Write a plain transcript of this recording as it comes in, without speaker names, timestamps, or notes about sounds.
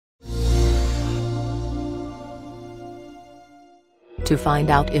To find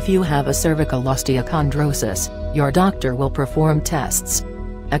out if you have a cervical osteochondrosis, your doctor will perform tests.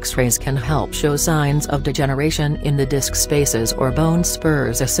 X-rays can help show signs of degeneration in the disc spaces or bone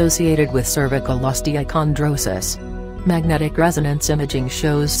spurs associated with cervical osteochondrosis. Magnetic resonance imaging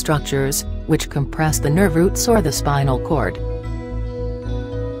shows structures, which compress the nerve roots or the spinal cord.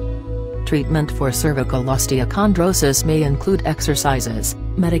 Treatment for cervical osteochondrosis may include exercises,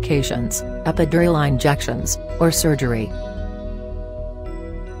 medications, epidural injections, or surgery.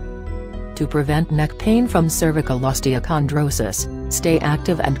 To prevent neck pain from cervical osteochondrosis, stay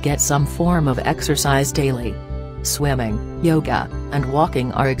active and get some form of exercise daily. Swimming, yoga, and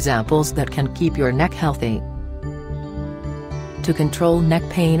walking are examples that can keep your neck healthy. To control neck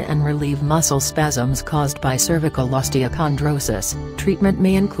pain and relieve muscle spasms caused by cervical osteochondrosis, treatment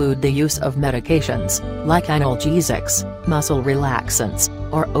may include the use of medications, like analgesics, muscle relaxants,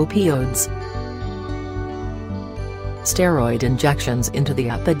 or opioids. Steroid injections into the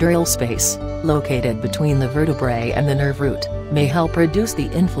epidural space, located between the vertebrae and the nerve root, may help reduce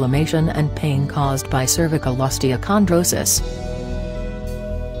the inflammation and pain caused by cervical osteochondrosis.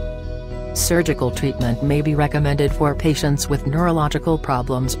 Surgical treatment may be recommended for patients with neurological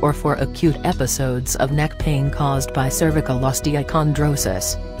problems or for acute episodes of neck pain caused by cervical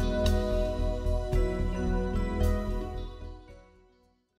osteochondrosis.